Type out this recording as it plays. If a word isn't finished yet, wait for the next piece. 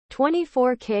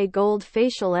24K Gold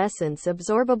Facial Essence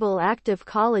Absorbable Active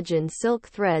Collagen Silk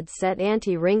Thread Set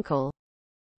Anti-Wrinkle.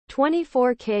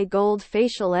 24K Gold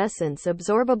Facial Essence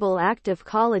Absorbable Active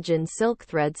Collagen Silk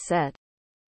Thread Set.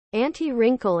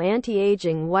 Anti-Wrinkle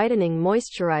Anti-Aging Whitening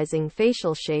Moisturizing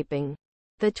Facial Shaping.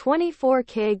 The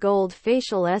 24K Gold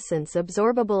Facial Essence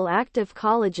Absorbable Active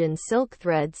Collagen Silk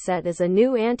Thread Set is a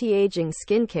new anti-aging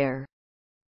skincare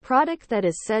product that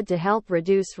is said to help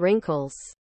reduce wrinkles,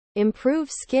 improve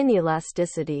skin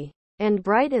elasticity, and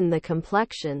brighten the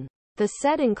complexion. The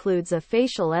set includes a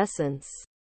facial essence,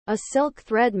 a silk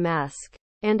thread mask,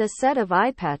 and a set of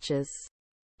eye patches.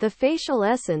 The facial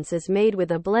essence is made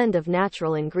with a blend of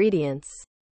natural ingredients,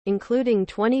 including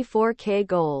 24K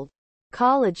gold,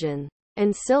 collagen,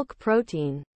 and silk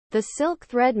protein. The silk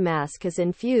thread mask is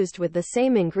infused with the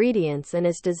same ingredients and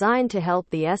is designed to help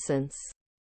the essence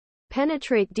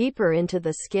penetrate deeper into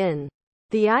the skin.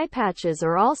 The eye patches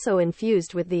are also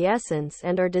infused with the essence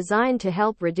and are designed to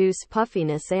help reduce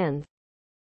puffiness and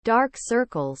dark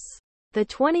circles. The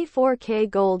 24K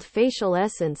Gold Facial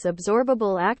Essence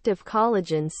Absorbable Active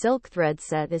Collagen Silk Thread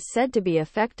Set is said to be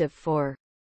effective for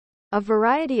a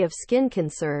variety of skin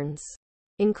concerns,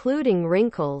 including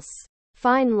wrinkles,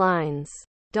 fine lines,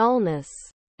 dullness,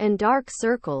 and dark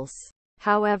circles.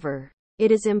 However, it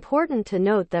is important to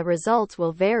note that results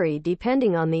will vary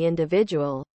depending on the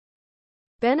individual.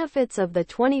 Benefits of the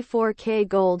 24K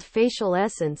Gold Facial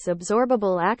Essence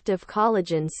Absorbable Active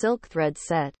Collagen Silk Thread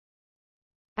Set.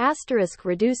 Asterisk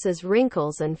reduces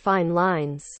wrinkles and fine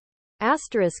lines.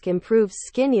 Asterisk improves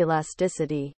skin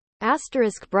elasticity.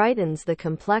 Asterisk brightens the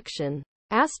complexion.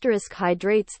 Asterisk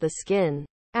hydrates the skin.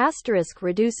 Asterisk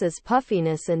reduces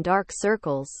puffiness and dark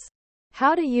circles.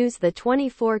 How to use the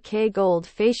 24K Gold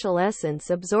Facial Essence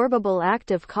Absorbable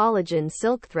Active Collagen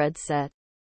Silk Thread Set.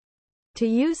 To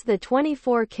use the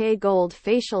 24K Gold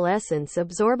Facial Essence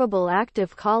Absorbable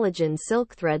Active Collagen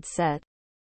Silk Thread Set,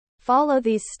 follow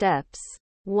these steps.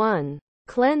 1.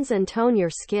 Cleanse and tone your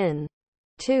skin.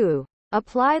 2.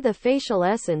 Apply the facial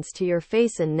essence to your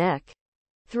face and neck.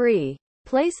 3.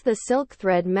 Place the silk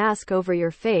thread mask over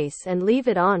your face and leave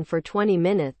it on for 20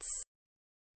 minutes.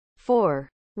 4.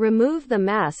 Remove the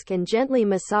mask and gently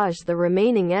massage the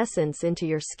remaining essence into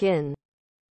your skin.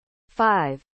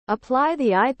 5. Apply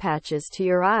the eye patches to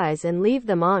your eyes and leave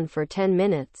them on for 10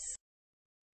 minutes.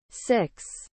 6.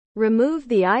 Remove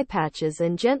the eye patches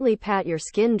and gently pat your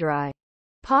skin dry.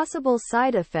 Possible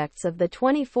side effects of the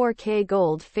 24K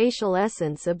Gold Facial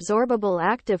Essence Absorbable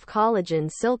Active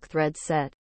Collagen Silk Thread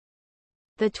Set.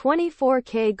 The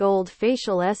 24K Gold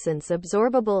Facial Essence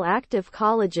Absorbable Active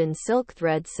Collagen Silk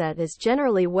Thread Set is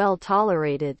generally well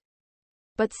tolerated,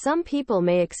 but some people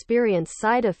may experience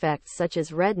side effects such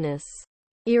as redness,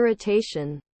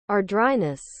 irritation, or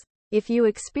dryness. If you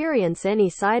experience any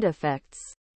side effects,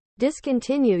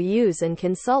 discontinue use and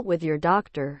consult with your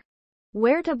doctor.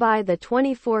 Where to buy the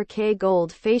 24K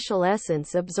Gold Facial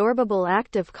Essence Absorbable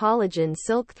Active Collagen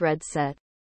Silk Thread Set.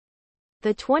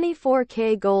 The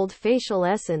 24K Gold Facial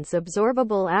Essence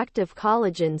Absorbable Active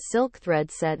Collagen Silk Thread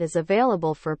Set is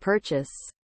available for purchase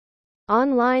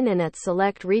online and at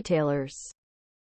select retailers.